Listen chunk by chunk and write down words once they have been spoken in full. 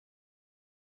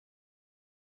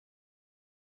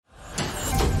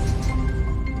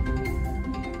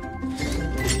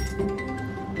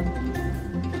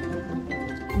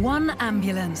one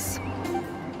ambulance,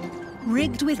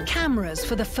 rigged with cameras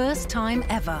for the first time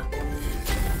ever,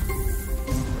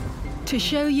 to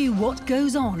show you what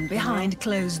goes on behind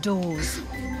closed doors.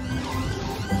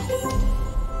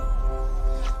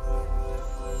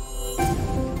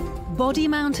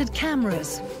 Body-mounted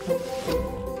cameras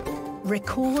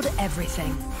record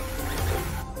everything.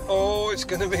 Oh, it's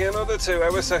going to be another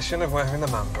 2-hour session of wearing the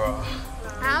man bra.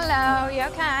 Hello, you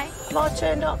okay? Am I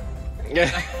turned up?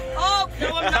 Yeah. Oh, no,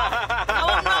 I'm not. No,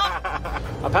 I'm not.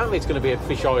 Apparently it's going to be a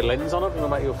fisheye lens on it, and it'll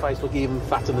make your face look even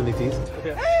fatter than it is.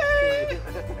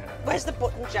 Where's the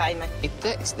button, Jamie?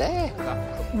 It's there.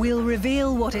 We'll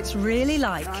reveal what it's really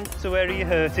like So where are you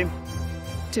hurting?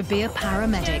 to be a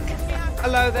paramedic.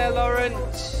 Hello there,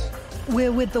 Lawrence.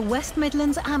 We're with the West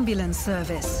Midlands Ambulance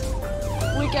Service.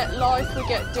 We get life, we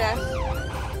get death.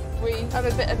 We have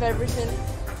a bit of everything.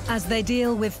 As they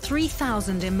deal with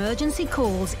 3,000 emergency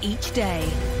calls each day.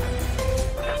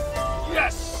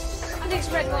 Yes! I think it's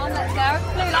red one, let's go.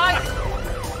 Blue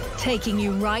light. Taking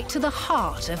you right to the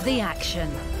heart of the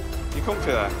action. You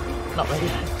comfy there? Not really.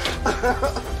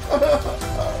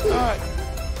 All right.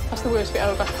 That's the worst bit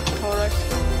over. All right.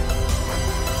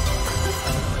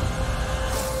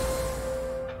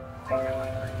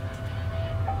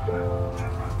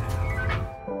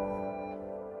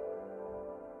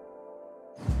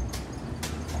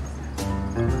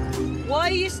 Why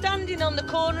are you standing on the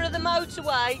corner of the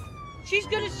motorway? She's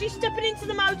stepping into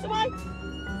the motorway.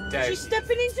 Dave. She's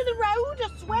stepping into the road, I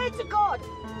swear to God.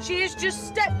 She has just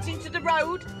stepped into the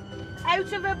road,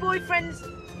 out of her boyfriend's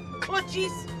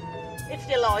clutches, if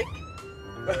you like.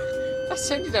 That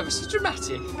sounded ever so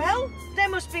dramatic. Well, they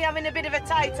must be having a bit of a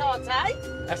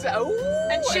tete-a-tete. I said, oh,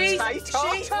 And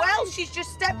she's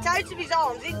just stepped out of his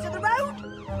arms into the road.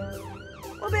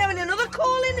 We'll be having another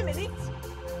call in a minute.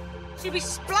 She'll be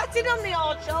splattered on the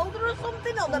hard shoulder or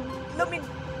something, on the blooming...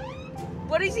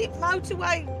 What is it?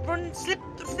 Motorway, run, slip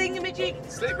thingamajig?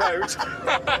 Slip road.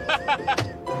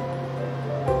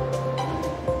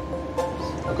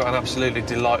 I've got an absolutely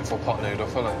delightful pot noodle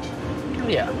for lunch.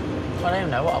 Yeah, I don't even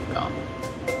know what I've got.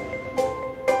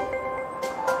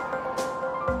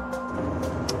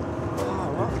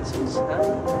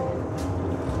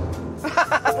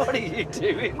 What are you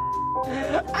doing?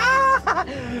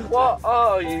 What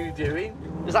are you doing?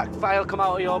 Does that file come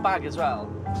out of your bag as well?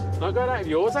 Not going out of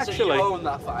yours, actually. So you own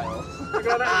that file? Not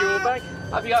going out of your bag.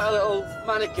 Have you got a little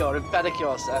manicure and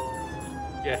pedicure set?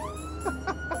 Yeah.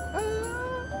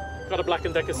 Got a Black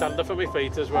 & Decker sander for my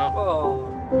feet as well. Oh.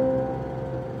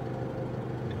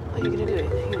 Are you going to do it?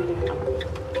 Are you going to do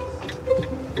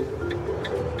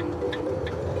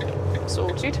it?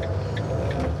 Sorted.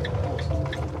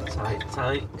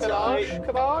 Tight.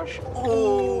 Kibosh.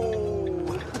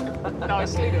 Oh.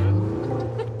 Nicely done.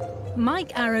 Mike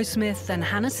Arrowsmith and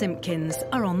Hannah Simpkins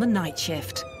are on the night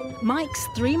shift. Mike's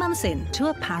 3 months in to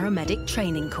a paramedic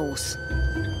training course.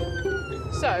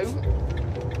 So,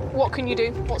 what can you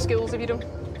do? What skills have you done?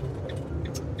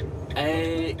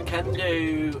 Can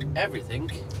do everything.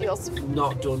 Yes.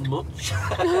 Not done much.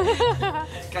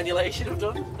 Cannulation I've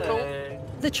done. Cool.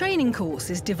 The training course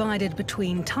is divided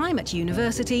between time at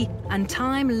university and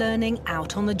time learning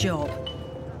out on the job.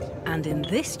 And in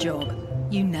this job,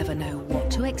 you never know what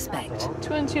to expect.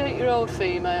 28-year-old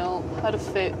female, had a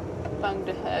fit, banged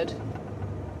her head.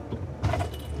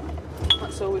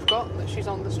 That's all we've got, that she's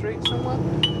on the street somewhere.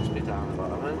 Must be down the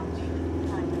bottom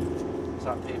end. Is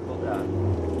that people there?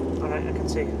 Alright, I can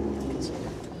see.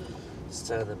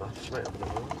 Stir them off. She might open the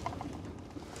door.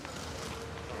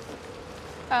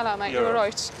 Hello, mate, you all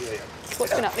right? Yeah.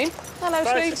 What's been happening? Hello,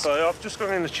 sweet. Basically, I've just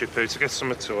gone in the chippy to get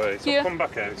something to eat. Yeah. I've come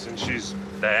back out and she's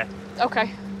there. Okay,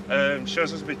 She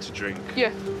has us a bit to drink,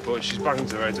 yeah, but she's banged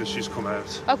her head as she's come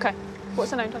out. okay.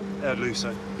 What's her name, Tom? Lucy.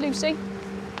 Lucy.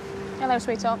 Hello,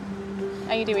 sweetheart.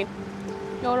 How you doing?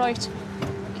 You all right?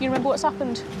 Can you remember what's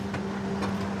happened?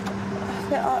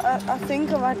 I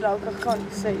think I've had like a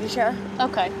constant seizure.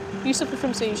 Okay. You suffer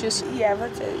from seizures. Yeah, I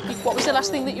do. What was the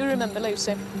last thing that you remember,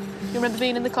 Lucy? You remember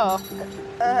being in the car?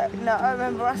 No, I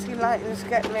remember asking Lightning to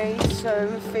get me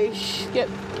some fish. Yep.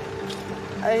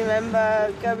 I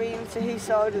remember going to his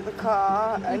side of the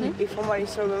car and if I'm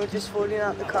honest, I remember just falling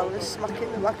out the car and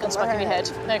smacking the back of my Smacking your head.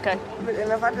 Okay. But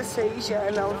then I've had a seizure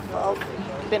and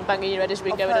I've Been banging your head as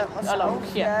we're going hurt myself, along.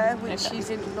 Yeah. which Okay.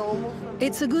 isn't normal.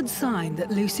 It's a good sign that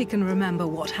Lucy can remember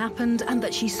what happened and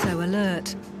that she's so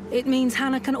alert. It means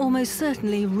Hannah can almost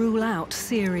certainly rule out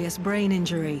serious brain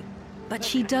injury. But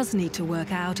she does need to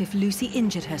work out if Lucy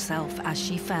injured herself as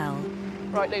she fell.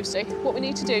 Right, Lucy, what we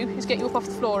need to do is get you up off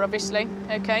the floor, obviously,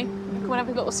 OK? Come and have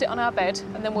a little sit on our bed,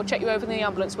 and then we'll check you over in the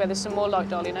ambulance where there's some more light,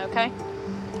 darling, OK?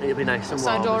 It'll be nice and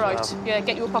warm. Sound all right? as well. Yeah,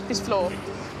 get you up off this floor.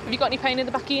 Have you got any pain in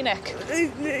the back of your neck?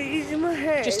 It's in my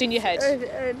head. Just in your head?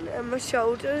 And my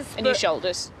shoulders. And your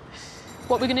shoulders.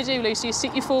 What we're going to do, Lucy, is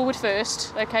sit you forward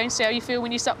first, OK, and see how you feel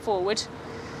when you sat forward,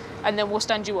 and then we'll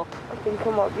stand you up. I think I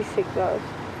might be sick, though.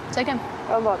 Say again.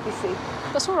 I might be sick.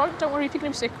 That's all right. Don't worry if you're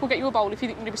going to be sick. We'll get you a bowl if you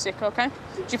think you're going to be sick, OK?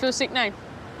 Do you feel sick now?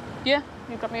 Yeah?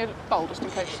 You got me a bowl just in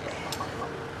case.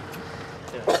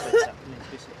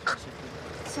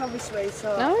 Sorry,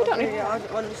 sweetheart. No, you don't need- I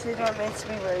honestly don't mean to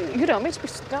be rude. You don't need to be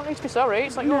sorry.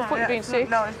 It's not your fault you're being sick.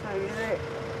 No, it's not, is it?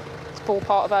 It's all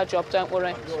part of our job, don't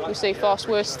worry. We'll see far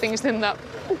worse things than that.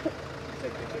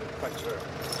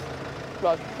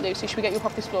 Right, Lucy, should we get you up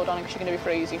off this floor, darling, because you're going to be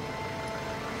freezing?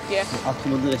 Yeah? I'll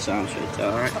come under this arm, sweetie,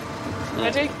 all right?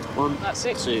 Ready? 1, That's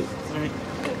it. 2, 3.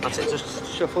 That's it,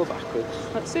 just shuffle backwards.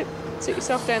 That's it. Sit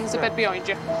yourself down, there's a bed behind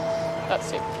you.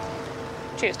 That's it.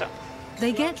 Cheers, darling.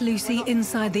 They get Lucy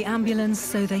inside the ambulance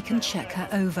so they can check her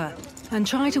over and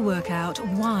try to work out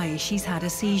why she's had a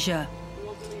seizure.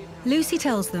 Lucy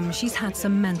tells them she's had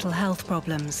some mental health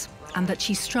problems and that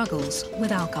she struggles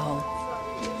with alcohol.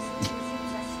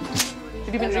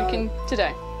 Have you been drinking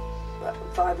today?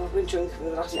 I've been drinking for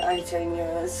the last 18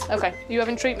 years. OK. Are you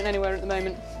having treatment anywhere at the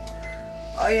moment?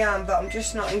 I am, but I'm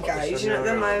just not engaging at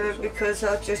the moment because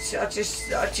I do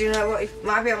you know what?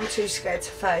 Maybe I'm too scared to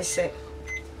face it.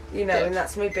 You know, and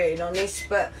that's me being honest,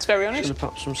 but... It's very honest. I'm going to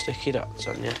pop some sticky dots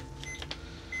on you.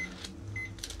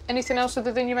 Anything else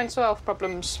other than your mental health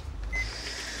problems?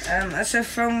 I suffer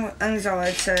from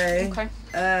anxiety. OK.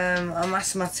 I'm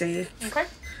asthmatic. OK.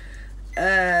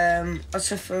 I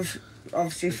suffer,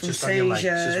 obviously, from Just on your legs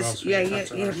as well, seizures.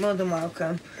 sweetie, You're more than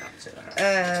welcome.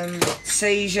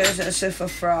 Seizures I suffer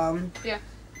from. Yeah.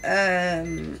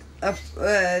 The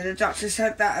doctor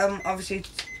said that I'm obviously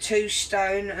 2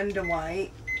 stone underweight,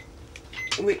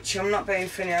 which I'm not being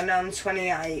funny. I know I'm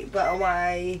 28, but I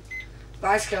weigh,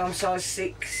 basically I'm size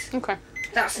 6. OK.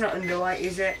 That's not underweight,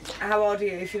 is it? How old are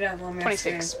you, if you don't mind me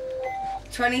 26.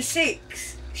 asking?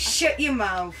 26? Shut your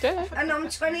mouth. Yeah. And I'm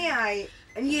 28,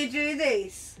 and you do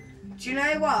this. Do you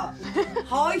know what?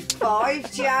 High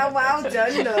five, yeah, well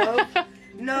done, love.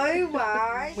 No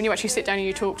way. When you actually sit down and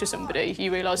you talk to somebody,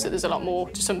 you realise that there's a lot more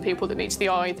to some people that meets the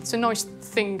eye. It's a nice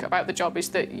thing about the job is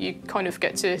that you kind of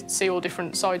get to see all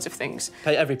different sides of things.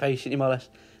 Every patient, more or less,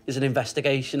 is an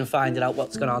investigation of finding out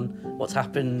what's going on, what's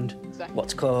happened,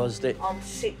 what's caused it. I'm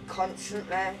sick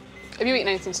constantly. Have you eaten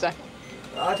anything today?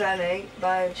 I don't eat,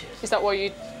 babe. Is that why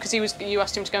you... Because you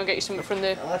asked him to go and get you something from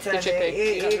the GP.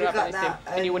 He'd You have got anything, that,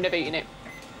 and you wouldn't have eaten it.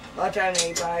 I don't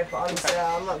eat, babe. Honestly,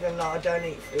 I'm not gonna lie, I don't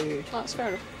eat food. That's fair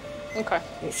enough. OK.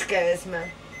 It scares me.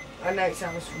 I know it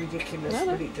sounds ridiculous, No.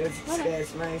 but it does. It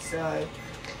scares me, so... Do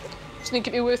you think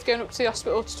it'd be worth going up to the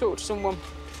hospital to talk to someone?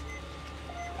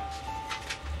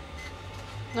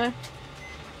 No?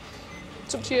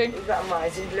 It's up to you. You've got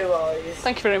amazing blue eyes.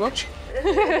 Thank you very much.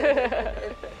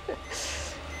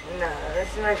 No,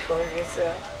 there's no point, is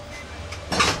there?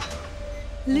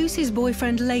 Lucy's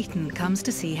boyfriend Leighton comes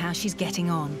to see how she's getting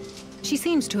on. She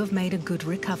seems to have made a good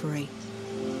recovery.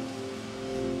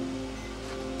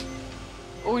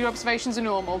 All your observations are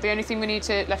normal. The only thing we need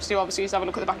to left to do, obviously, is have a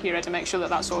look at the back of your head and make sure that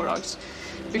that's all right.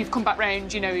 But you've come back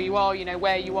round, you know who you are, you know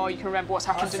where you are, you can remember what's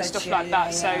happened and stuff like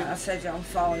that. So I said I'm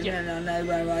fine and I know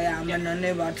where I am and I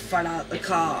knew I'd fall out the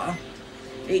car.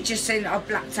 It just seemed I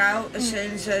blacked out as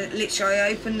soon as literally I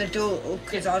opened the door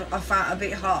because I felt a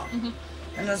bit hot.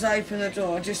 And as I opened the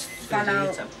door, I just fell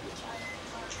out.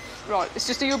 Right, let's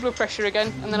just do your blood pressure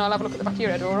again, and then I'll have a look at the back of your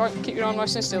head, all right? Keep your arm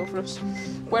nice and still for us.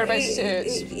 Whereabouts does it hurt?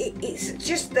 It's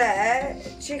just there.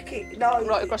 Check it. No,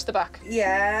 Right across the back.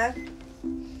 Yeah.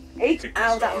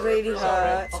 Ow, that really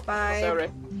hurts, babe. Sorry.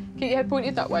 Keep your head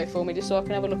pointed that way for me, just so I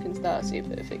can have a look into that, see if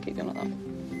it keep going like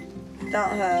that.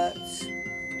 That hurts.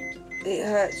 It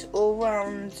hurts all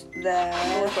round there.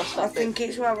 All across that I think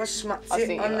it's where I smacked I it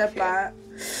think on you the have, yeah. back.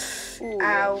 Ooh,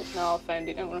 Ow. No, I found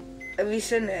it, don't worry. Have you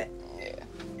seen it? Yeah.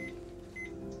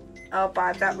 Oh,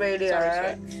 bad, that really Sorry,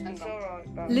 hurts. sweet. Hang It's on.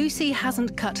 alright, babe. Lucy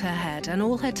hasn't cut her head and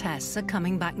all her tests are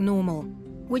coming back normal,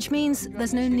 which means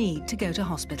there's no need to go to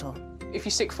hospital. If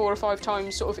you're sick 4 or 5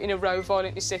 times sort of in a row,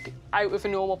 violently sick, out of a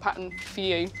normal pattern for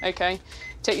you, OK,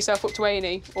 take yourself up to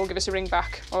A&E or give us a ring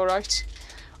back, all right?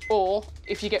 Or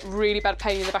if you get really bad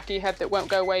pain in the back of your head that won't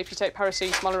go away if you take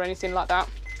paracetamol or anything like that,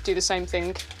 do the same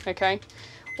thing, OK?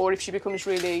 Or if she becomes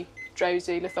really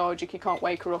drowsy, lethargic, you can't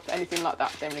wake her up, anything like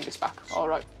that, then ring us back, all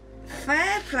right?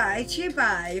 Fair play to you,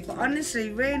 babe. Honestly,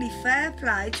 really fair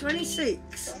play.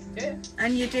 26. Yeah.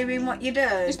 And you're doing what you do.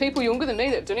 There's people younger than me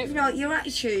that have done it. You know, your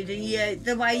attitude and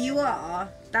the way you are,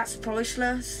 that's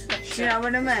priceless. Do you know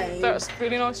what I mean? That's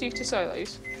really nice of you to say,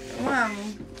 Lise. Well,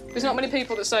 There's not many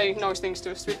people that say nice things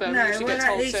to us, to be fair. No, We usually well, get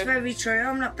told it's to. very true.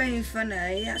 I'm not being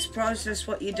funny. That's priceless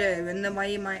what you do and the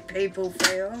way you make people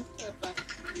feel.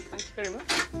 Thank you very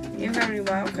much. You're very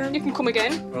welcome. You can come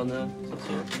again. We're on the...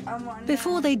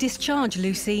 Before they discharge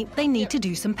Lucy, they need to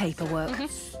do some paperwork.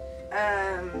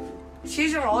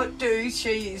 She's a right dude,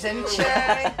 she is, isn't she?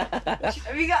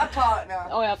 Have you got a partner?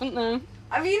 I haven't, no.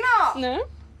 Have you not? No?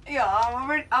 Yeah,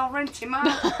 I'll rent him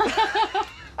out.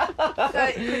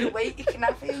 So in a week you can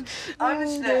have him.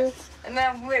 Honestly. And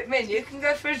then with me, you can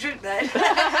go for a drink then.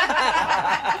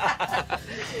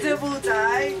 Double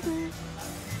day.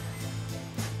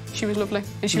 She was lovely.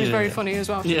 And she was very funny as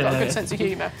well. She's got a good sense of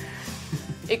humour.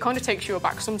 It kind of takes you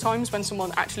aback sometimes when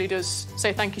someone actually does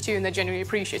say thank you to you and they're genuinely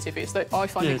appreciative. It's that I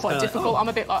find it quite difficult. I'm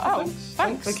a bit like, oh,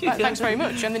 thanks. Thanks very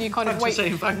much. And then you kind of wait.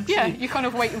 Yeah, you're kind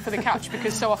of waiting for the catch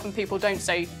because so often people don't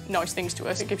say nice things to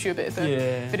us. It gives you a bit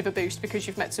of a boost because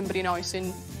you've met somebody nice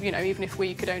and, you know, even if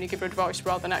we could only give her advice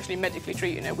rather than actually medically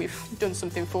treating her, we've done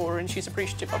something for her and she's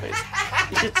appreciative of it.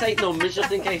 You should take numbers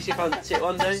just in case you fancy it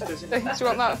one day. Do you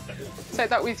want that? Take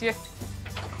that with you.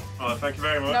 Oh, thank you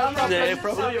very much. No problem. No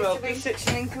problem. You're welcome. Such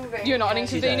an inconvenience. You're not an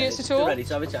inconvenience at all? We're ready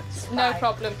to have a chat. No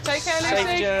problem. Take care, Lucy.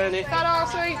 Safe journey. Ta-da,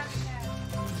 sweet.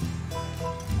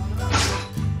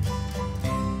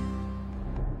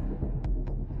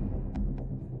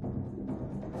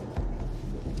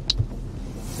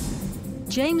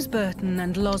 James Burton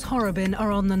and Loz Horrobin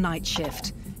are on the night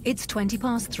shift. It's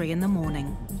 3:20 in the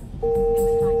morning.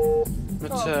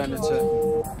 Maternity.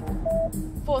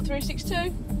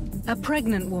 4362. A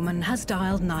pregnant woman has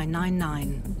dialed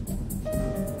 999.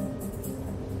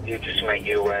 Just to make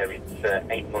you aware, it's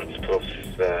 8 months plus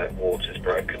water's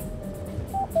broken.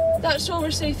 That's all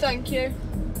received, thank you.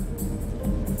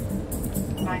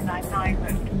 999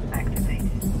 mode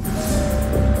activated.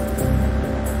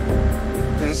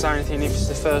 Didn't say anything if it's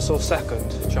the first or second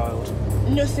child.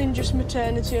 Nothing, just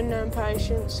maternity unknown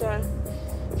patient, so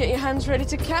get your hands ready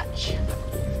to catch.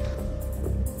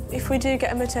 If we do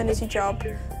get a maternity job,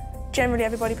 generally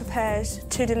everybody prepares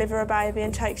to deliver a baby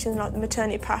and takes in like the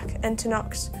maternity pack,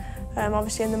 Entonox,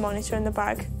 obviously in the monitor and the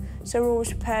bag. So we're always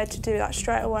prepared to do that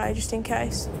straight away, just in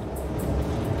case.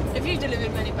 Have you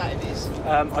delivered many babies?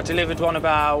 I delivered one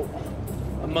about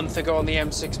a month ago on the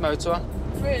M6 motorway.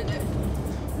 Really?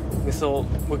 We thought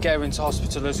we'd get her into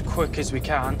hospital as quick as we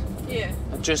can. Yeah.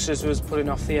 And just as we was pulling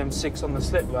off the M6 on the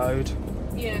slip road,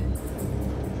 Yeah.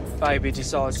 baby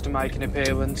decides to make an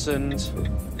appearance and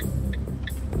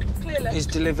Clearly. is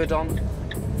delivered in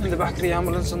the back of the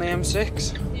ambulance on the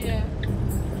M6. Yeah.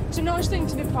 It's a nice thing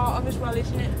to be part of as well,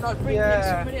 isn't it? Like bringing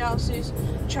somebody else's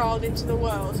child into the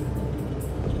world.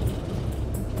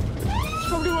 It's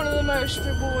probably one of the most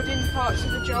rewarding parts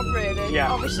of the job, really.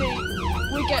 Yeah. Obviously,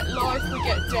 we get life, we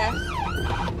get death.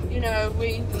 You know,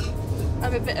 we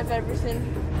have a bit of everything.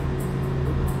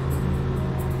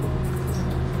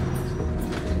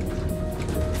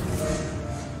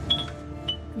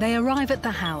 They arrive at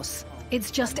the house. It's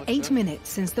just 8 minutes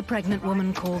since the pregnant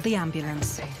woman called the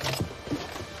ambulance.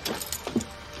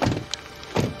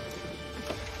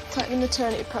 Take the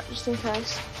maternity pack just in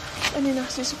case. Any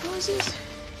nasty surprises?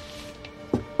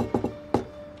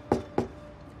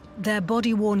 Their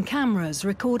body-worn cameras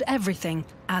record everything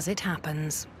as it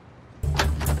happens.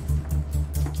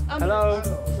 Hello,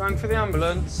 rang for the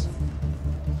ambulance.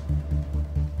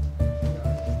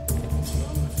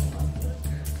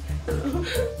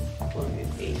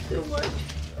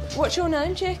 What's your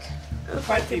name, chick?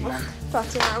 Fatima.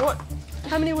 Fatima.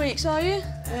 How many weeks are you?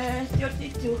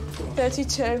 32.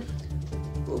 32.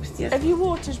 Oops, yes. Have your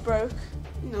waters broke?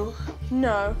 No.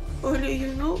 No. Only,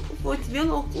 you know, for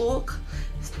 12 o'clock,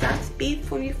 start speed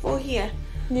for me for here.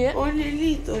 Yeah. Only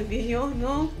little bit, you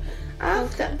know.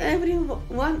 After every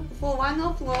one, for 1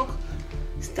 o'clock,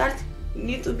 start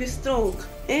need to be strong.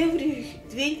 Every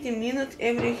 20 minutes,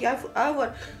 every half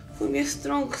hour, for me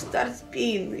strong start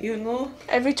pain, you know.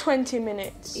 Every 20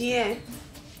 minutes? Yeah.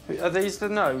 Are these the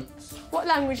notes? What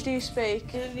language do you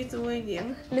speak?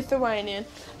 Lithuanian. Lithuanian.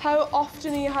 How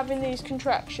often are you having these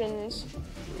contractions?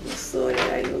 Sorry,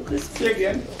 I don't speak. Say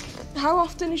again. How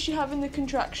often is she having the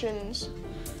contractions?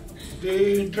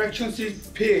 The contractions is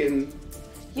pain.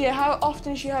 Yeah, how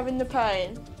often is she having the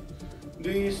pain?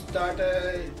 We start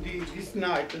this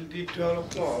night until 12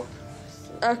 o'clock.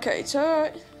 Okay, it's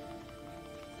alright.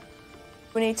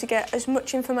 We need to get as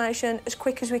much information as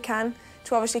quick as we can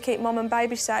to obviously keep mum and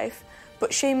baby safe,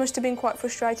 but she must have been quite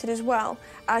frustrated as well,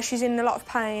 as she's in a lot of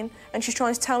pain and she's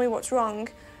trying to tell me what's wrong,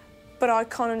 but I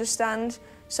can't understand.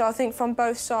 So I think from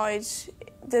both sides,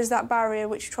 there's that barrier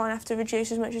which we're trying to have to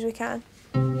reduce as much as we can.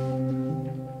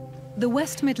 The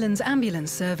West Midlands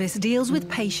Ambulance Service deals with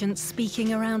patients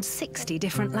speaking around 60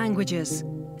 different languages.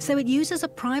 So it uses a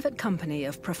private company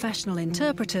of professional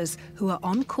interpreters who are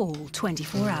on call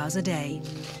 24 hours a day.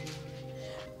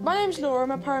 My name's Laura, I'm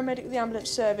a paramedic at the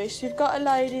ambulance service. We've got a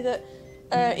lady that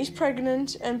is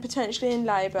pregnant and potentially in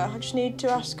labour. I just need to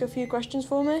ask a few questions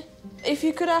for me. If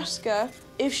you could ask her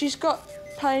if she's got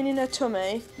pain in her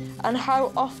tummy and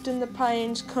how often the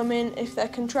pains come in if they're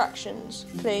contractions,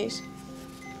 please.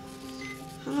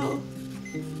 Hello.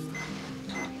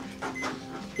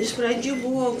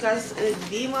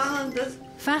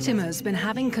 Fatima's been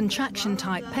having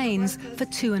contraction-type pains for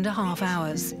 2.5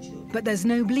 hours, but there's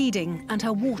no bleeding and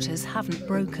her waters haven't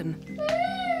broken.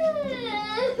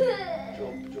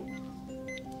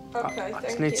 Okay, I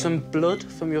just need some blood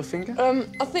from your finger.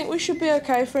 I think we should be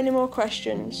okay for any more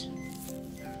questions.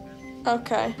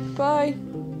 Okay, bye.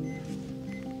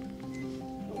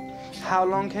 How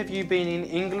long have you been in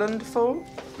England for?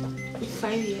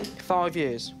 5 years. 5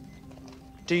 years.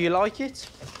 Do you like it?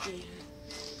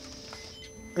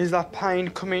 Yeah. Is that pain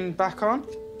coming back on?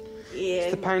 Yeah.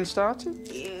 Is the pain starting?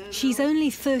 Yeah. She's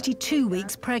only 32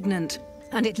 weeks pregnant,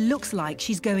 and it looks like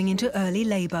she's going into early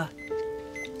labour.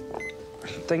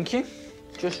 Thank you.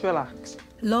 Just relax.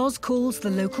 Loz calls the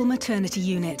local maternity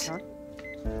unit.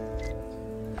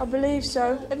 I believe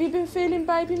so. Have you been feeling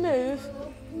baby move?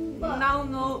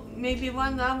 No, maybe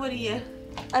 1 hour, yeah.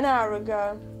 An hour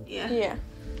ago? Yeah. Yeah.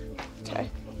 Okay.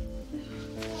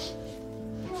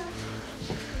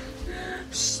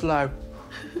 Slow.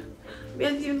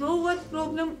 But you know what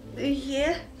problem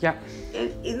here? Yeah.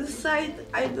 And inside,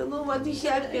 I don't know what is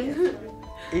happening.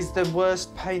 Is the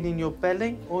worst pain in your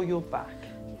belly or your back?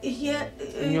 Here.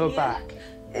 In your back?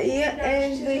 Yeah,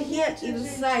 and here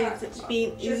inside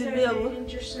pain is well.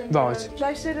 Right.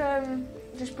 They said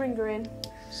just bring her in,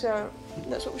 so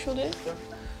that's what we shall do.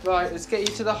 Right, let's get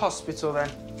you to the hospital then.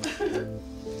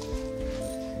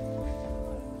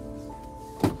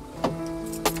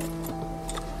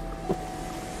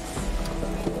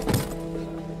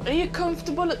 Are you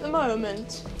comfortable at the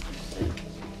moment?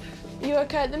 Are you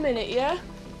okay at the minute, yeah?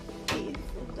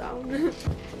 Down. Do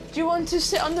you want to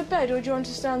sit on the bed or do you want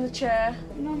to stay on the chair?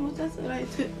 No, that's right.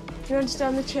 Do you want to stay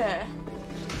on the chair?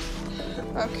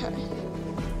 Okay.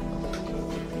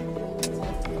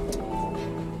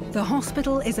 The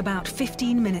hospital is about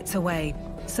 15 minutes away,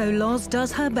 so Loz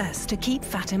does her best to keep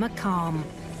Fatima calm.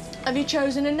 Have you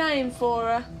chosen a name for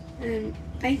her?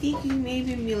 I think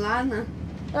maybe Milana.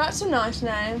 That's a nice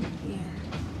name. Yeah.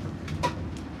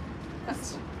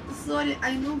 That's... Sorry,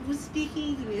 I don't speak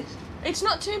English. It's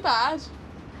not too bad.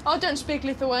 I don't speak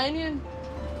Lithuanian.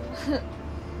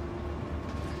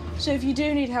 So if you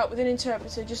do need help with an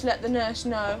interpreter, just let the nurse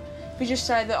know. If you just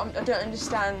say that I don't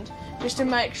understand, just to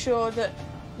make sure that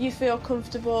you feel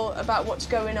comfortable about what's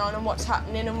going on and what's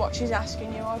happening and what she's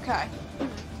asking you, okay?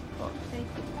 Thank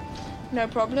you. No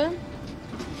problem.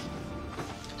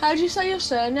 How do you say your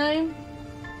surname?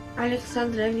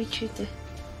 Alexandra Vichute.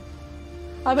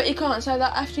 I bet you can't say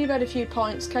that after you've had a few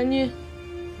pints, can you?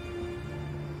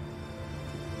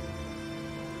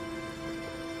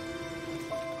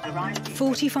 Arrived.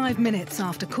 45 minutes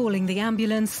after calling the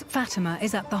ambulance, Fatima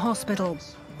is at the hospital,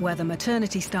 where the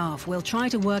maternity staff will try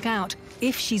to work out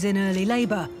if she's in early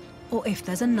labour or if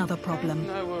there's another problem.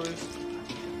 No worries.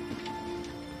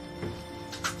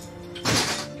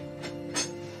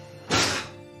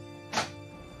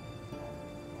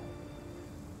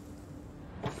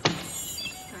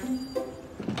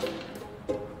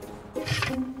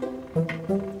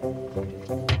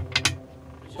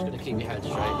 Keep your head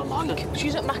straight. Oh, Mike,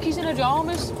 she's at Mackie's in her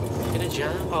pyjamas. In a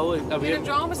jam? Oh, are we in her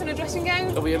pyjamas in a dressing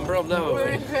gown? Are we improv now? We're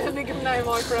in Birmingham now,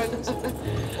 my friend. Did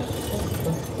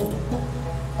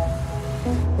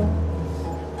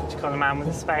you call the man with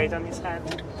a spade on his head?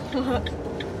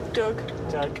 Doug.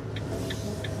 Doug.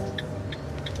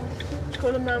 Did you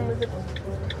call a man with a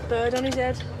bird on his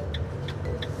head?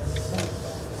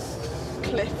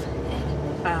 Cliff.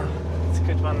 Ah, it's a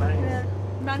good one, though. Yeah.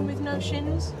 Man with no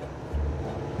shins?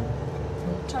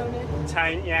 Tony.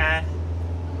 Tony, yeah.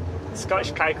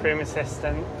 Scottish cloakroom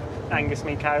assistant, Angus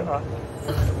Mikota.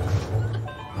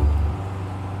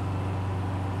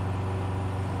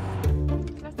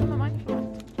 That's on my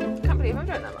microphone. I can't believe I'm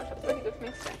doing that much. That's really good for me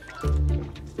today.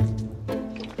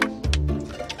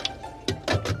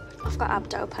 I've got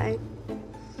abdo pain.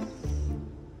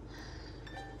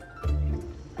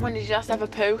 When did you last have a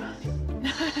poo?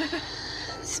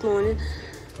 This morning,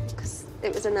 because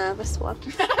it was a nervous one.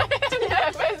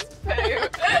 Nervous poo.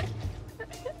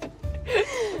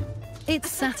 It's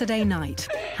Saturday night.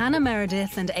 Hannah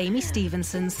Meredith and Amy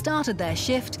Stevenson started their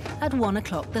shift at 1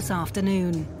 o'clock this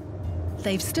afternoon.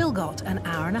 they've still got an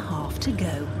hour and a half to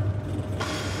go.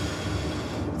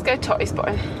 Let's go totty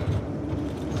spotting.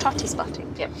 Totty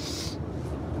spotting? Yep.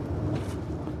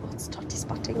 What's totty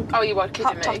spotting? Oh, you are kidding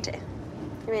hot me. Totty.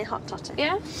 You mean hot totty?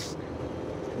 Yeah.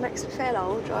 It makes me feel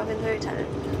old driving through town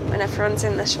when everyone's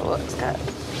in their short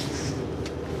skirts.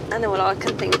 And all I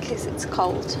can think is it's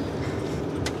cold.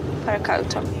 Put a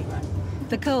coat on.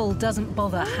 The cold doesn't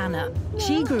bother Hannah.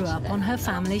 She grew up on her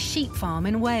family's sheep farm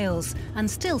in Wales and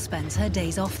still spends her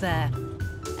days off there.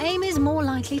 Amy's more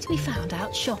likely to be found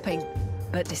out shopping,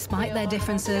 but despite their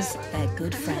differences, they're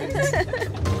good friends.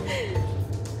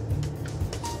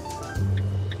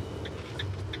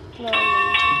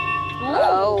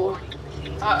 Oh.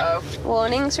 Uh-oh.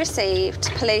 Warnings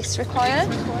received. Police required.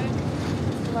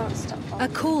 A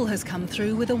call has come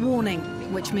through with a warning,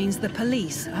 which means the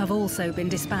police have also been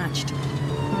dispatched.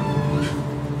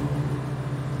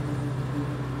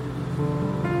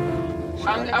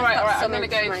 All right, I'm going to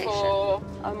go for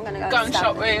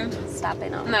gunshot wound.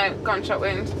 Stabbing on. No, gunshot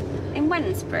wound. In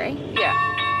Wednesbury? Yeah.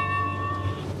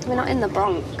 We're not in the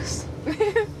Bronx. Clear.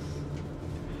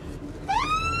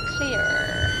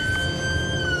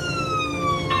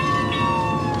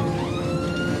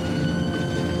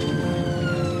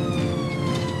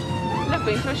 Never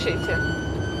been to a shooting.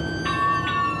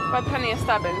 I've had plenty of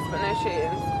stabbings, but no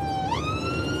shootings.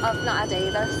 I've not had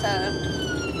either, so...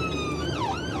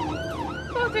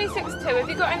 4362, have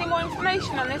you got any more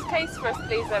information on this case for us,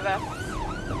 please, Eva?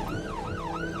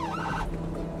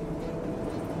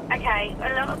 Okay,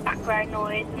 a lot of background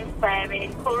noise and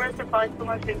swearing. Caller has advised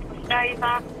someone's been pushed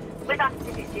over. We've asked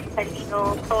if it's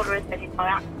intentional. Caller has said it's by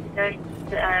accident.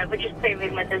 We're just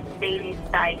querying whether the scene is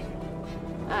safe.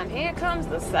 And here comes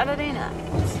the Saturday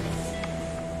night.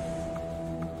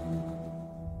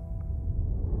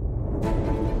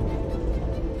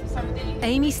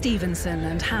 Amy Stevenson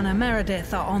and Hannah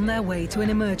Meredith are on their way to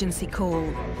an emergency call.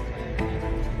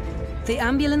 The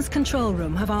ambulance control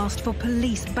room have asked for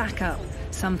police backup,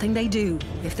 something they do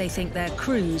if they think their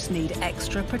crews need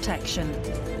extra protection.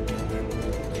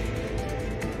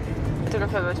 I don't know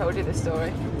if I've ever told you this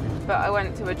story, but I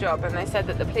went to a job and they said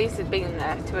that the police had been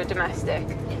there to a domestic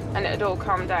and it had all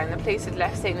calmed down. The police had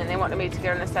left scene and they wanted me to go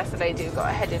and assess a lady who got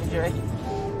a head injury.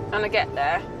 And I get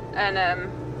there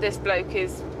and this bloke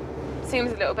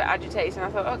seems a little bit agitated, and I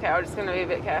thought, okay, I'm just going to be a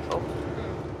bit careful.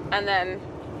 And then,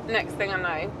 next thing I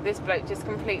know, this bloke just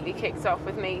completely kicks off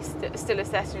with me still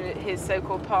assessing his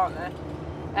so-called partner.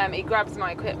 He grabs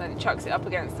my equipment, chucks it up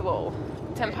against the wall.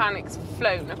 10 panics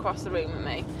flown across the room at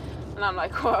me. And I'm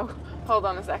like, whoa, hold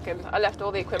on a second. I left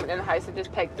all the equipment in the house and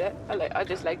just pegged it. I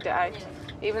just legged it out.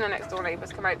 Even the next door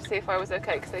neighbours come out to see if I was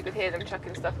okay, because they could hear them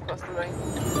chucking stuff across the room.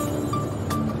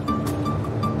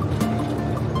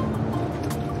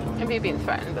 Have you been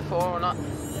threatened before or not?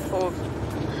 Or...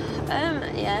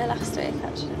 yeah, last week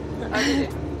actually. Oh, did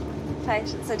you?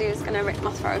 Patient said he was going to rip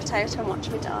my throat out and watch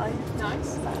me die.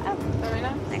 Nice. So, very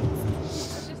nice.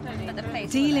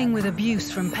 Thanks. Dealing with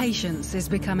abuse from patients is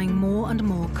becoming more and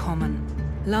more common.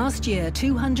 Last year,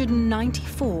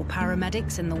 294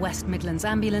 paramedics in the West Midlands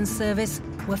Ambulance Service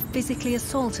were physically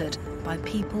assaulted by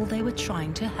people they were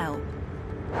trying to help.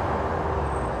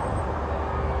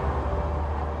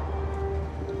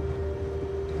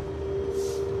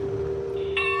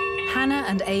 Hannah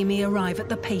and Amy arrive at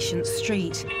the patient's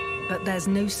street, but there's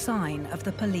no sign of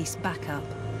the police backup.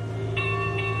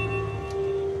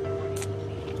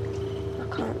 I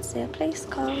can't see a police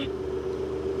car.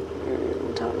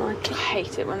 Don't like it. I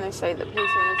hate it when they say that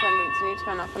police are in attendance and you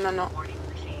turn up and they're not.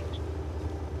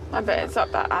 I bet it's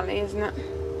up that alley, isn't it?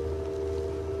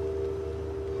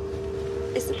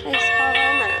 Is the police car on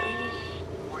there?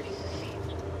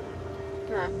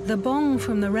 No. The bong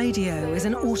from the radio is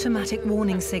an automatic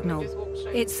warning signal.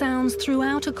 It sounds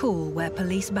throughout a call where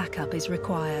police backup is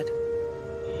required.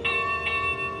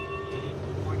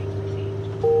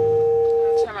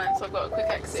 Turn around, so I've got a quick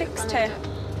exit. 6-2.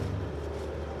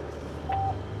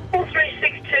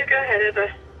 4362, go ahead,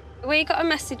 Eva. We got a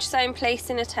message saying police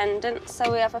in attendance, so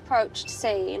we have approached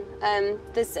scene.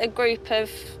 There's a group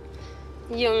of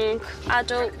young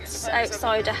adults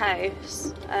outside a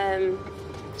house.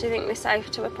 Do you think we're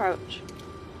safe to approach?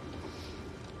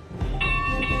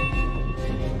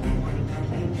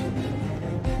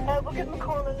 We'll give them a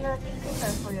call and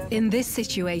confirm for you. In this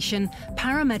situation,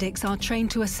 paramedics are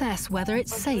trained to assess whether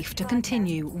it's safe to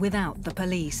continue without the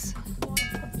police.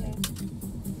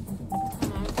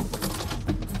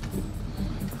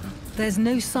 There's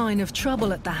no sign of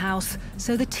trouble at the house,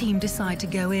 so the team decide to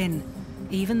go in,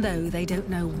 even though they don't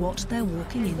know what they're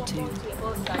walking into.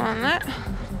 On it.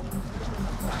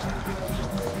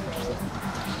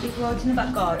 You go out in the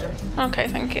back garden. Okay,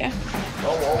 thank you. Who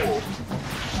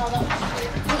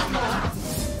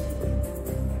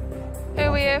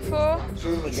are we here for?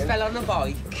 He's fell on a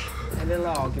bike in a little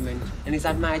argument and he's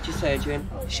had major surgery.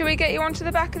 Should we get you onto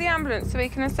the back of the ambulance so we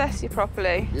can assess you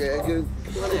properly? Yeah, go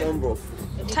on, bro.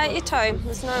 Take your time,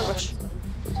 there's no rush.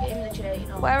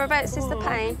 Whereabouts is the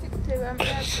pain?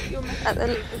 At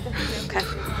the... Okay.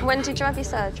 When did you have your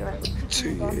surgery? 2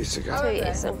 years ago. 2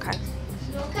 years, okay.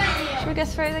 Should we go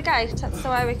through the gate? That's the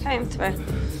way we came through.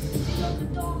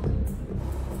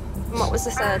 And what was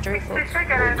the surgery for?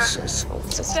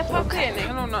 Step up here,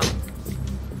 Neil, or not?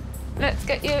 Let's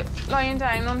get you lying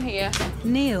down on here.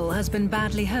 Neil has been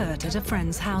badly hurt at a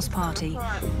friend's house party.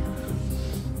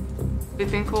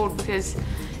 We've been called because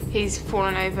he's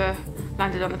fallen over,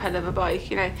 landed on the pedal of a bike.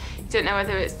 You know, you don't know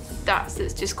whether it's that's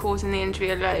just causing the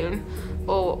injury alone,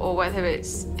 or whether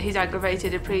he's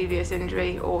aggravated a previous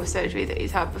injury or surgery that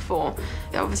he's had before.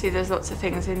 Obviously, there's lots of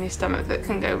things in your stomach that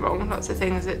can go wrong, lots of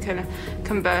things that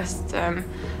can burst,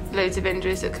 loads of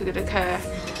injuries that could occur.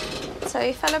 So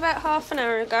you fell about half an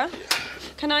hour ago.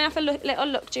 Can I have a little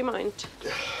look? Do you mind?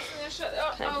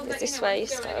 Okay, is this where you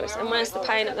start? And where's the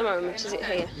pain at the moment? Is it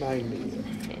here? Mainly.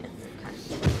 Yeah.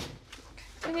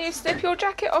 Can you slip your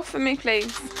jacket off for me,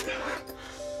 please?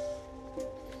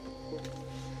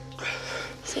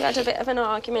 So you had a bit of an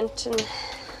argument and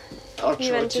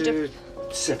you ended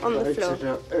up on the floor.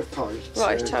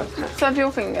 Right, okay. Let's have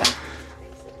your finger.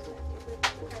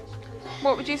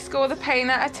 What would you score the pain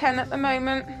out of 10 at the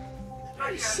moment?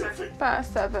 A 7. About a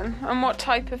 7. And what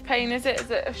type of pain is it?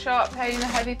 Is it a sharp pain, a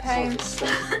heavy pain?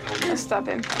 A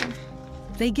stabbing pain.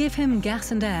 They give him gas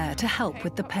and air to help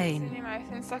with the In pain. your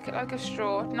mouth and suck it like a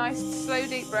straw. Nice, slow,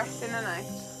 deep breaths in and out.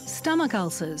 Stomach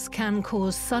ulcers can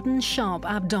cause sudden, sharp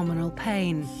abdominal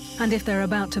pain. And if they're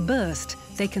about to burst,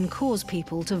 they can cause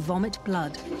people to vomit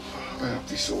blood. I have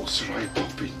this ulcer I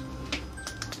popping.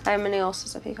 How many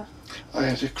ulcers have you got? I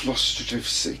had a cluster of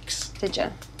 6. Did you?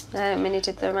 How many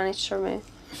did they manage to remove?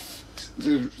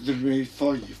 They removed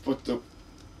 5, but the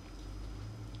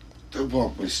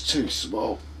one was too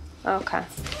small. Okay.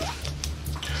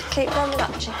 Keep going with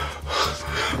that, Jim.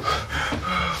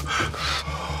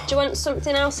 Do you want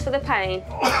something else for the pain?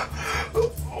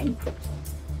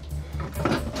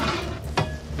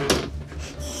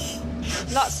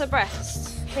 Lots of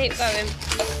breaths. Keep going.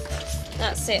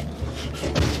 That's it.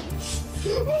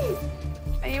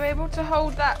 Are you able to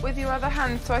hold that with your other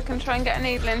hand so I can try and get a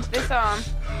needle into this arm?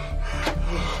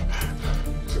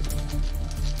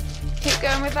 Keep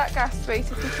going with that gas, sweet,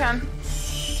 if you can.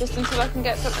 Just until I can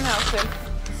get something else in.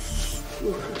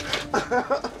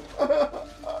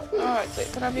 Alright,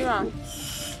 sweet, can I have your arm?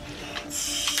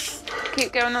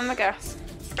 Keep going on the gas.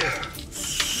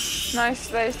 Nice,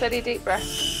 slow, steady, deep breath.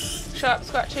 Sharp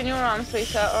scratch in your arm,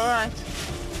 sweetheart, alright.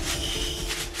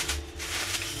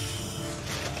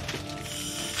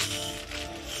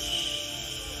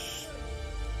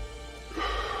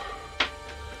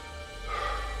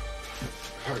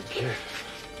 Thank you.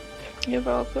 You're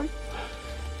welcome.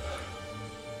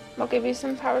 I'll give you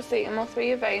some paracetamol through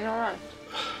your vein, alright?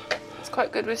 It's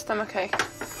quite good with stomachache.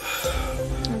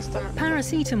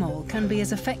 Paracetamol can be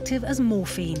as effective as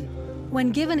morphine.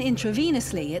 When given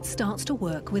intravenously, it starts to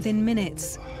work within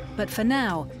minutes. But for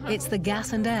now, it's the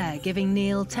gas and air giving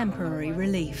Neil temporary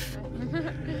relief.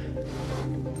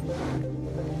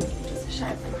 Just a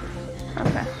shame.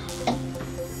 Okay.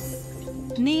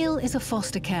 Neil is a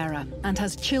foster carer and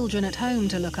has children at home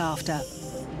to look after.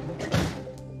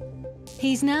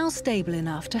 He's now stable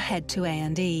enough to head to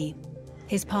A&E.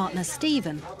 His partner,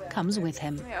 Stephen, comes with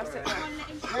him. Yeah, I'll sit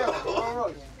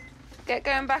down. Get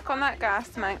going back on that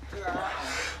gas, mate.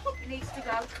 It needs to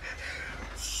go.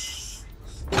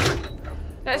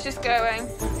 Let's just go, Wayne.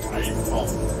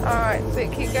 Alright, so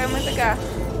keep going with the gas.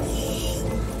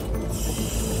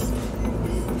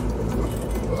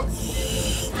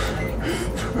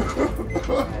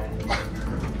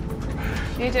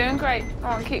 You're doing great. Go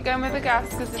on, keep going with the gas,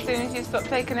 because as soon as you stop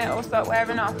taking it, it'll start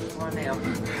wearing off.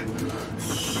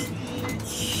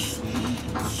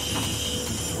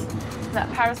 That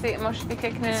paracetamol should be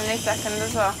kicking in any second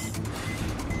as well.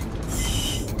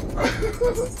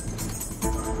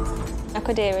 I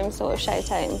could hear him sort of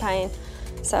shout out in pain.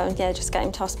 So, yeah, just get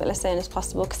him to hospital as soon as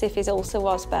possible, because if his ulcer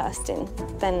was bursting,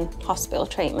 then hospital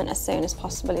treatment as soon as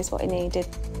possible is what he needed.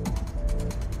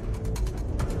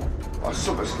 My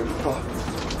stomach's gonna pop.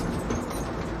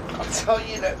 I tell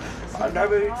you that, I know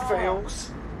how it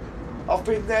feels. I've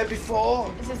been there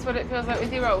before. Is this what it feels like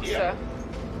with your ulcer? Yeah.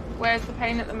 Where's the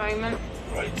pain at the moment?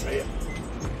 Right here.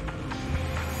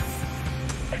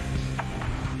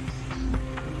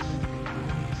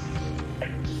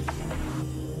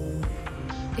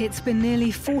 It's been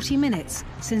nearly 40 minutes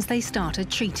since they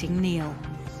started treating Neil.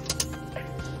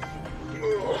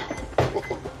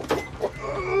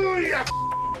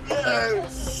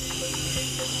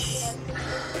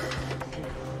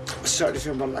 Sorry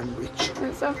for my language.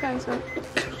 It's okay, sir.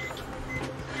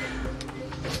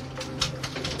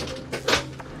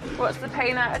 What's the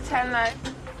pain out of 10 though?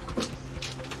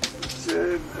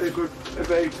 It's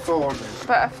about 4 now.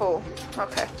 About a 4.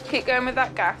 Okay. Keep going with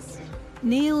that gas.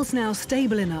 Neil's now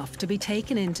stable enough to be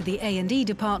taken into the A&E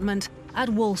department at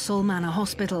Walsall Manor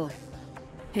Hospital.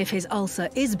 If his ulcer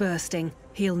is bursting,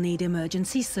 he'll need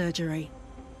emergency surgery.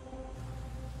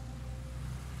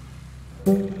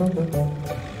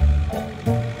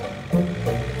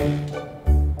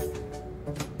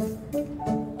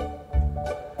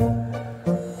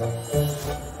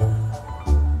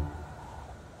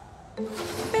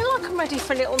 Ready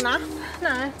for a little nap?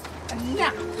 No. A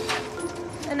nap?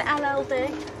 An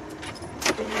LLD.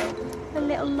 A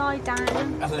little lie down.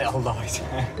 A little lie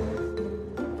down.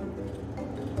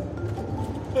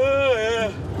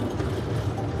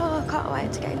 Oh, I can't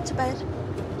wait to get into bed.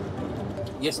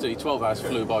 Yesterday, 12 hours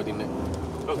flew by, didn't it?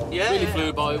 Oh, yeah. Really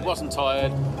flew by, wasn't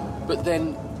tired, but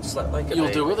then slept like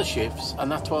you'll do other shifts, and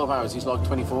that 12 hours is like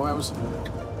 24 hours.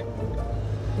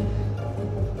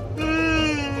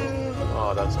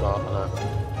 Oh, don't start, I know.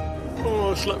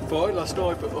 Oh, I slept fine last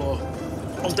night, but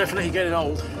I'm definitely getting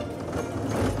old.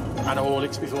 Had a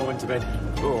Horlicks before I went to bed.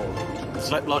 Oh,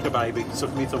 slept like a baby,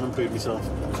 sucked me thumb and pooed myself.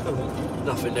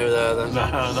 Nothing new there, then?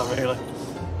 No, not really.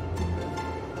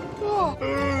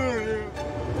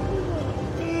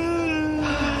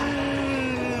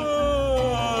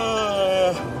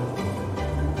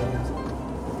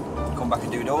 Come back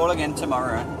and do it all again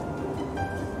tomorrow.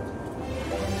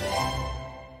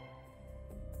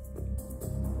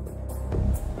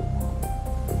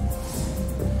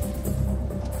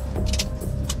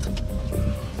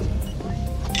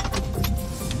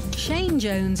 Shane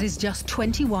Jones is just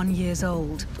 21 years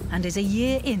old and is a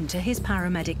year into his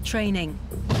paramedic training.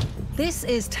 This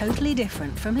is totally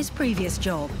different from his previous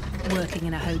job, working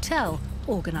in a hotel,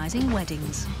 organising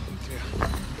weddings.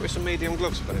 With some medium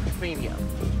gloves, buddy. Medium.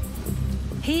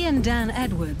 He and Dan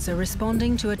Edwards are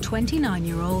responding to a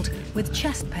 29-year-old with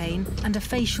chest pain and a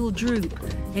facial droop,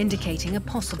 indicating a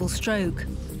possible stroke.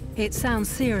 It sounds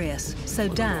serious, so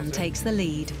Dan takes the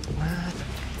lead.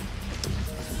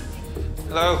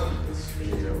 Hello?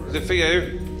 Is it for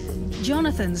you?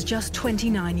 Jonathan's just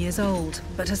 29 years old,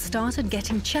 but has started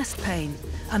getting chest pain,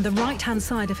 and the right-hand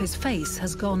side of his face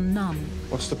has gone numb.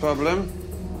 What's the problem?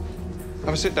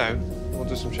 Have a sit down. We'll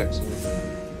do some checks on you.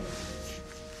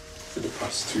 For the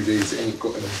past 2 days, it ain't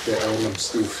gotten any better, and I'm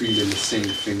still feeling the same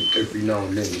thing every now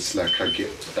and then. It's like I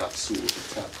get that sort of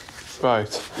attack.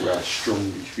 Right. Where I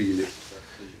strongly feel it.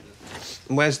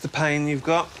 And where's the pain you've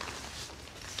got?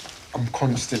 I'm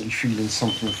constantly feeling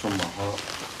something from my heart.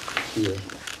 Yeah.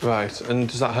 Right, and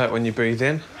does that hurt when you breathe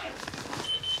in?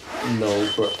 No,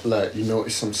 but like, you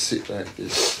notice I'm sit like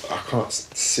this. I can't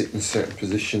sit in certain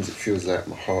positions. It feels like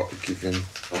my heart is giving.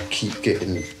 I keep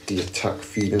getting the attack,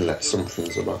 feeling like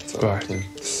something's about to happen.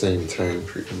 At the same time,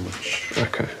 pretty much.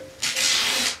 Okay.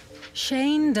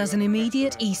 Shane does an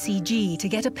immediate ECG to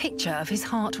get a picture of his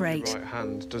heart rate. Right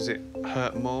hand, does it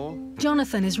hurt more?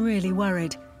 Jonathan is really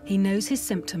worried. He knows his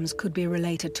symptoms could be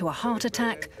related to a heart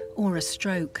attack or a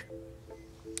stroke.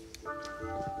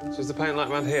 So is the pain like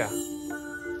around here?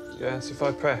 Yes, if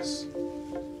I press.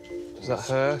 Does that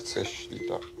hurt? Especially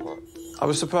that part. I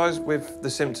was surprised with the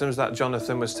symptoms that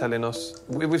Jonathan was telling us.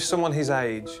 With someone his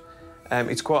age,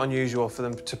 it's quite unusual for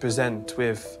them to present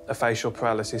with a facial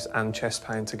paralysis and chest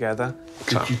pain together.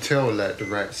 Could you tell, like, the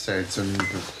right side's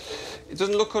uneven? It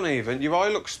doesn't look uneven. Your eye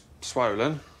looks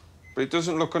swollen, but it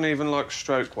doesn't look uneven like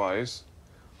stroke-wise.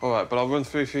 All right, but I'll run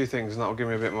through a few things and that'll give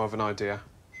me a bit more of an idea.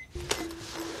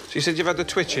 So you said you've had the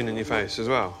twitching in your face as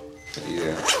well?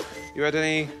 Yeah. You had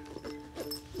any,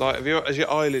 like, has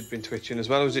your eyelid been twitching as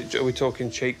well? Or are we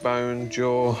talking cheekbone,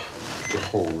 jaw? The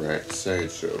whole right side,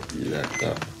 so it'll be like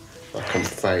that. Like I'm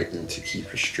fighting to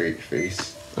keep a straight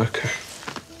face. OK.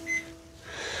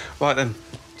 Right then,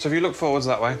 so if you look forwards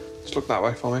that way, just look that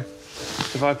way for me.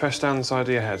 If I press down the side of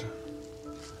your head,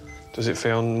 does it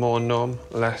feel more numb,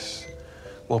 less,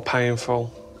 more painful?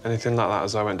 Anything like that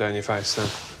as I went down your face then?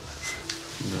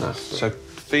 No. So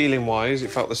feeling-wise,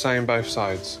 it felt the same both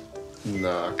sides?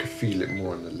 No, I could feel it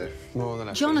more on the left. More on the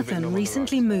left. Jonathan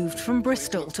recently moved from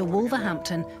Bristol to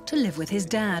Wolverhampton to live with his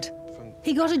dad.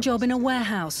 He got a job in a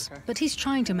warehouse, but he's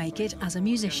trying to make it as a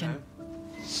musician.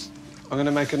 I'm going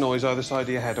to make a noise either side of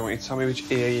your head. I want you to tell me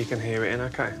which ear you can hear it in,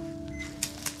 OK?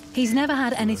 He's never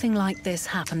had anything like this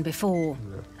happen before,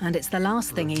 and it's the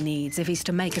last thing he needs if he's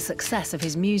to make a success of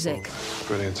his music.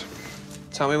 Brilliant.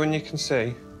 Tell me when you can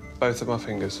see both of my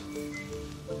fingers.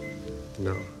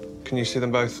 No. Can you see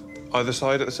them both either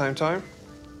side at the same time?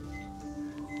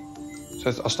 So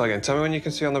I'll start again. Tell me when you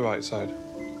can see on the right side.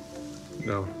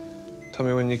 No. Tell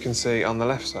me when you can see on the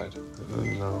left side.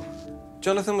 No.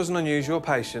 Jonathan was an unusual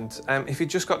patient. If he'd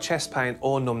just got chest pain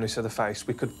or numbness of the face,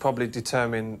 we could probably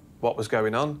determine what was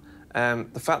going on.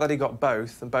 The fact that he got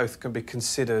both, and both can be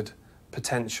considered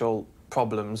potential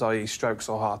problems, i.e. strokes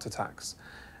or heart attacks.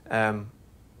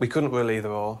 We couldn't rule either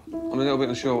or. I'm a little bit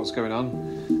unsure what's going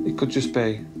on. It could just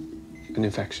be an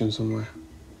infection somewhere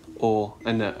or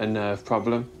a nerve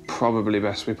problem. Probably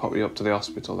best we pop you up to the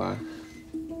hospital though.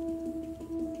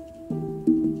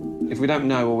 If we don't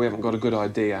know or we haven't got a good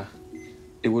idea,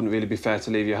 it wouldn't really be fair to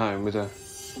leave you home with a...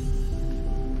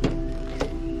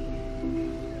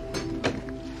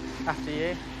 After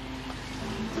you.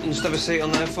 You just have a seat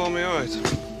on there for me, all right?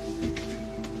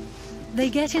 They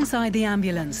get inside the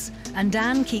ambulance, and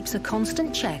Dan keeps a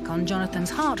constant check on Jonathan's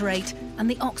heart rate and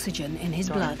the oxygen in his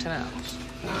blood. No,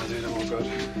 dude, I'm all good.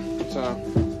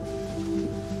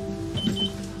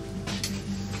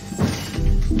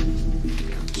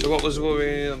 So what was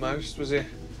worrying you the most? Was it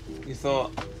you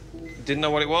thought didn't know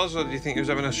what it was, or did you think he was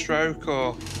having a stroke,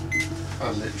 or...?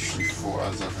 I literally thought I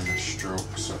was having a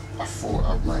stroke, so I thought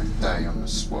I'd make day on the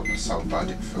spot. That's how bad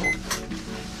it felt.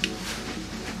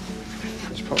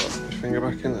 Just put your finger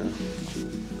back in there.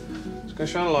 It's going to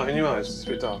shine a light in your eyes. It's a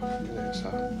bit dark in here, so...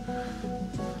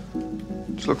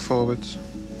 Just look forwards.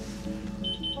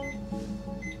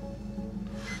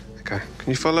 OK, can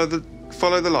you follow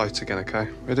the light again, OK?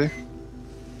 Ready?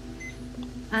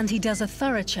 And he does a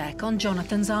thorough check on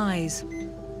Jonathan's eyes.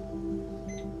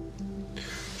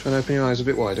 Try and open your eyes a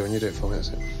bit wider when you do it for me, that's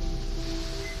it.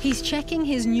 He's checking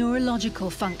his neurological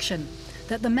function,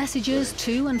 that the messages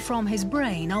to and from his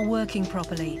brain are working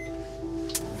properly.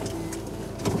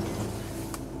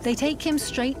 They take him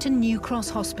straight to New Cross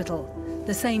Hospital,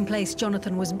 the same place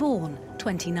Jonathan was born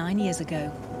 29 years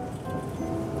ago.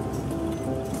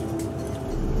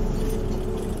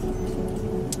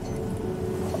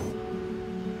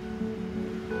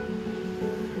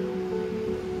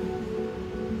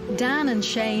 Dan and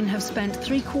Shane have spent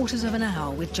 3/4 of an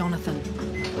hour with Jonathan.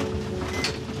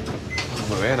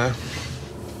 We're here now.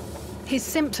 His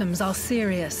symptoms are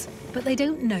serious, but they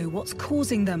don't know what's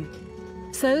causing them.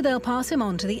 So they'll pass him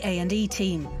on to the A&E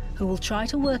team, who will try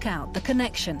to work out the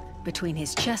connection between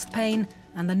his chest pain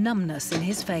and the numbness in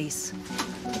his face.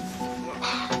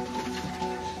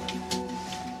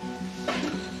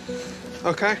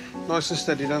 OK, nice and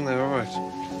steady down there, all right.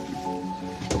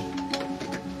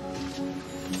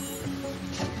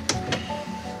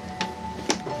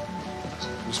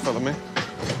 Just follow me.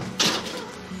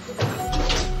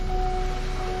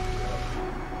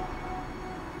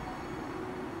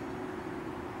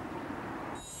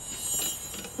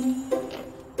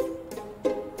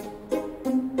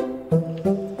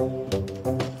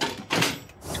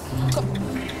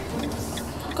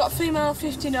 Got a female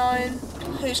 59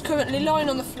 who's currently lying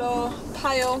on the floor,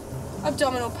 pale,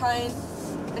 abdominal pain,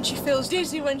 and she feels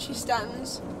dizzy when she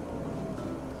stands.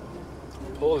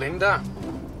 Poor Linda.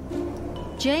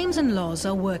 James and Loz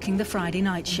are working the Friday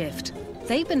night shift.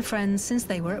 They've been friends since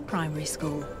they were at primary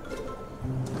school.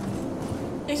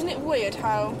 Isn't it weird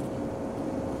how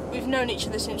we've known each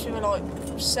other since we were like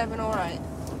 7 or 8,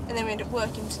 and then we end up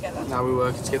working together? Now we're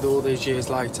working together all these years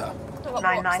later. Like,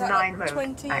 999 like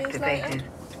 20 years later?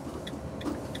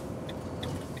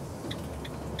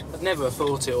 I'd never have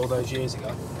thought it all those years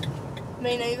ago.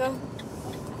 Me neither.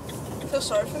 I feel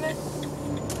sorry for me.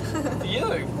 For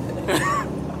you?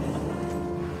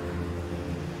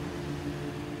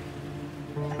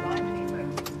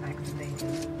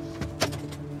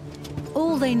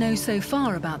 All they know so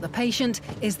far about the patient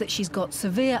is that she's got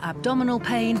severe abdominal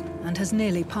pain and has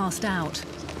nearly passed out.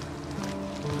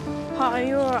 Hi, are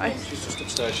you alright? She's just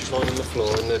upstairs. She's lying on the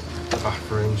floor in the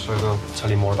bathroom, so I'll tell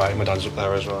you more about it. My dad's up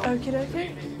there as well. Okie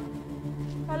dokie.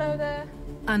 Hello there.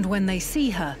 And when they see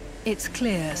her, it's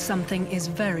clear something is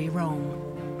very wrong.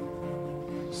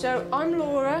 So, I'm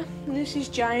Laura, and this is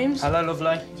James. Hello,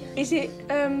 lovely. Is it,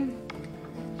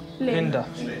 Linda.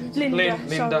 Linda,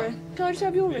 Linda. sorry. Can I just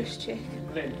have your wrist check?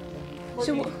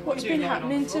 So what's been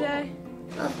happening today?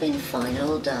 I've been fine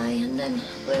all day, and then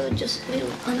we were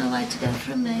on our way to go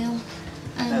for a meal.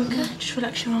 Okay, just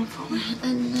relax your arm for me.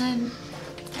 And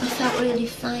I felt really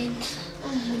faint.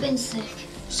 I've been sick.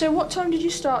 So what time did you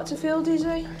start to feel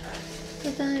dizzy?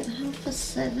 About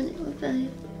 7:30 it would be.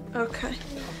 Okay.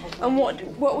 And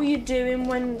what were you doing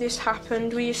when this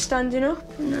happened? Were you standing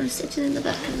up? No, sitting in the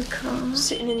back of the car.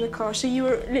 Sitting in the car. So you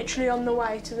were literally on the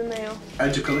way to the meal?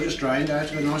 And the colour just drained out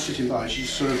of her, and I was sitting by. She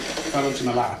just sort of fell onto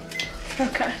my lap.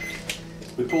 Okay.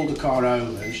 We pulled the car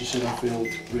over and she said, I feel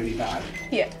really bad.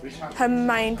 Yeah. Her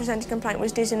main presenting complaint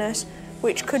was dizziness,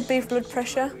 which could be blood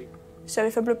pressure. So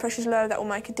if her blood pressure's low, that will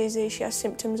make her dizzy. She has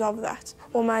symptoms of that.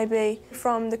 Or maybe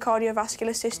from the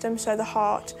cardiovascular system, so the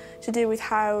heart, to do with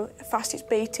how fast it's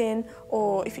beating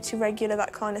or if it's irregular,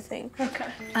 that kind of thing. Okay.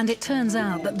 And it turns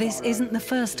out that this isn't the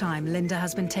first time Linda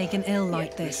has been taken ill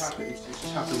like this.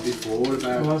 This happened before,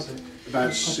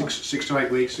 about 6 to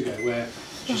 8 weeks ago, where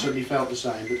she suddenly felt the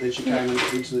same, but then she came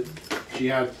into she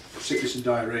had sickness and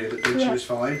diarrhea, but then she was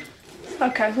fine.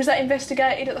 Okay, was that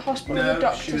investigated at the hospital with the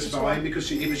doctors? She was fine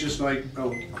because it was just like,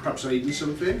 oh, perhaps I'd eaten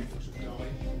something.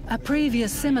 A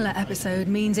previous similar episode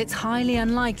means it's highly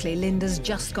unlikely Linda's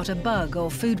just got a bug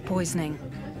or food poisoning.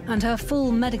 And her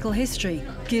full medical history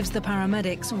gives the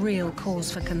paramedics real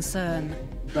cause for concern.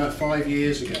 About 5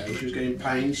 years ago, she was getting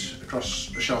pains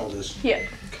across her shoulders. Yeah.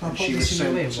 And she was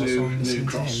sent to New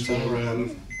Cross for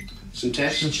some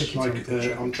tests, like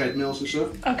on treadmills and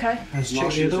stuff. Okay. She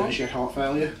had heart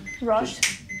failure. Right. Just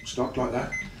stopped like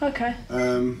that. Okay.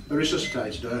 They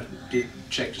resuscitated her, did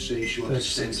check to see if she wanted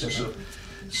stents and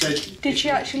stuff. Did she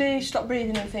actually stop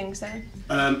breathing and things then?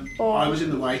 I was in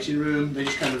the waiting room. They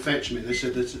just came and fetched me. They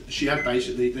said that she had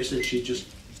they said she just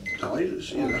died.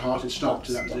 Her heart had stopped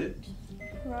and that was it.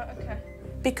 Right, okay.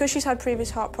 Because she's had previous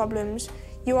heart problems,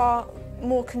 you are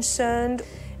more concerned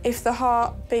if the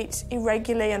heart beats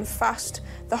irregularly and fast,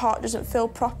 the heart doesn't fill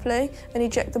properly and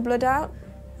eject the blood out.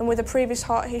 And with a previous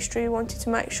heart history, you wanted to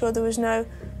make sure there was no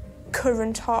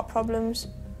current heart problems.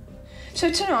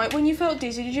 So tonight, when you felt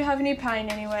dizzy, did you have any pain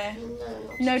anywhere?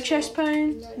 No. No chest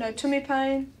pain? No tummy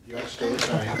pain? I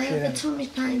have a tummy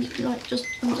pain, like just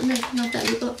underneath my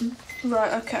belly button.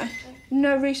 Right, okay.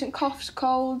 No recent coughs,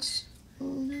 colds?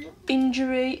 No.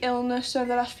 Injury, illness over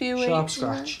the last few weeks? Sharp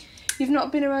scratch? You've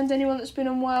not been around anyone that's been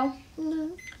unwell?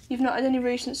 No. You've not had any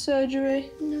recent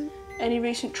surgery? No. Any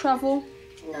recent travel?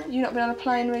 No. You've not been on a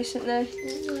plane recently?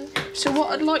 No. So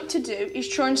what I'd like to do is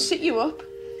try and sit you up.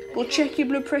 We'll check your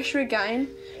blood pressure again,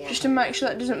 just to make sure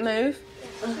that doesn't move.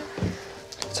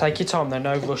 Take your time, though,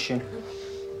 no rushing.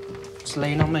 Just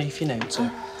lean on me if you need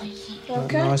to.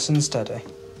 Okay. Nice and steady.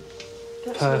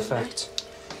 That's Perfect.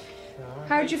 lovely.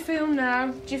 How do you feel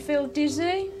now? Do you feel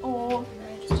dizzy or?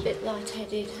 Just a bit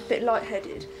lightheaded. A bit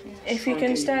lightheaded. If you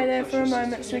can stay there for a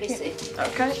moment so we can...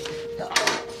 Okay.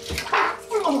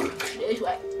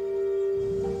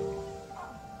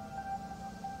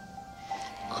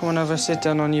 Come on over, sit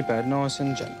down on your bed, nice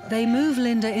and gentle. They move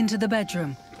Linda into the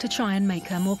bedroom to try and make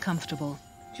her more comfortable.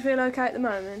 Do you feel okay at the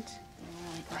moment?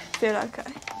 Feel okay?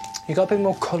 You got a bit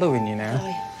more colour in you now.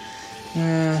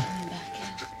 Yeah.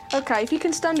 Okay, if you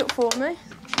can stand up for me.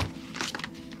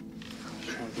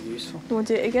 Trying to be useful. You want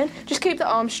to do it again? Just keep the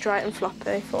arms straight and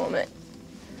floppy for me.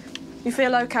 You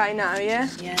feel okay now, yeah?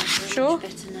 Yeah, sure?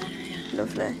 better now, yeah.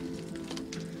 Lovely.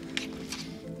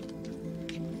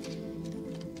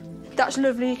 That's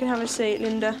lovely, you can have a seat,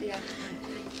 Linda. Yeah.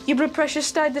 Your blood pressure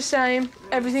stayed the same,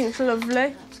 everything's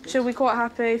lovely, so we're quite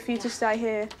happy for you to stay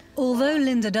here. Although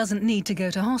Linda doesn't need to go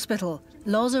to hospital,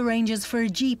 Loz arranges for a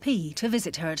GP to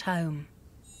visit her at home.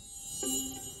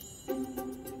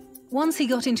 Once he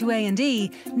got into A&E,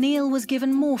 Neil was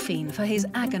given morphine for his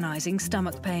agonising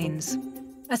stomach pains.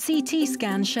 A CT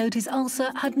scan showed his ulcer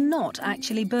had not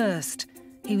actually burst.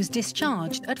 He was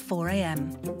discharged at 4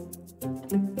 a.m.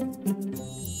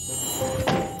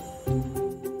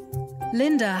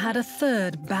 Linda had a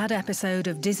third bad episode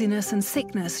of dizziness and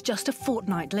sickness just a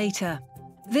fortnight later.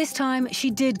 This time, she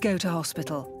did go to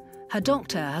hospital. Her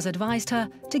doctor has advised her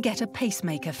to get a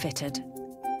pacemaker fitted.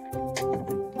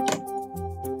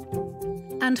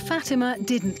 And Fatima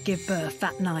didn't give birth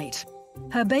that night.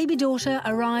 Her baby daughter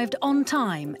arrived on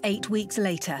time 8 weeks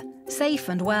later, safe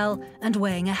and well and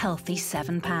weighing a healthy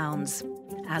 7 pounds.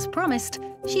 As promised,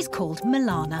 she's called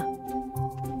Milana.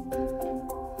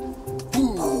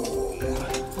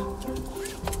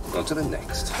 On to the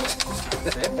next.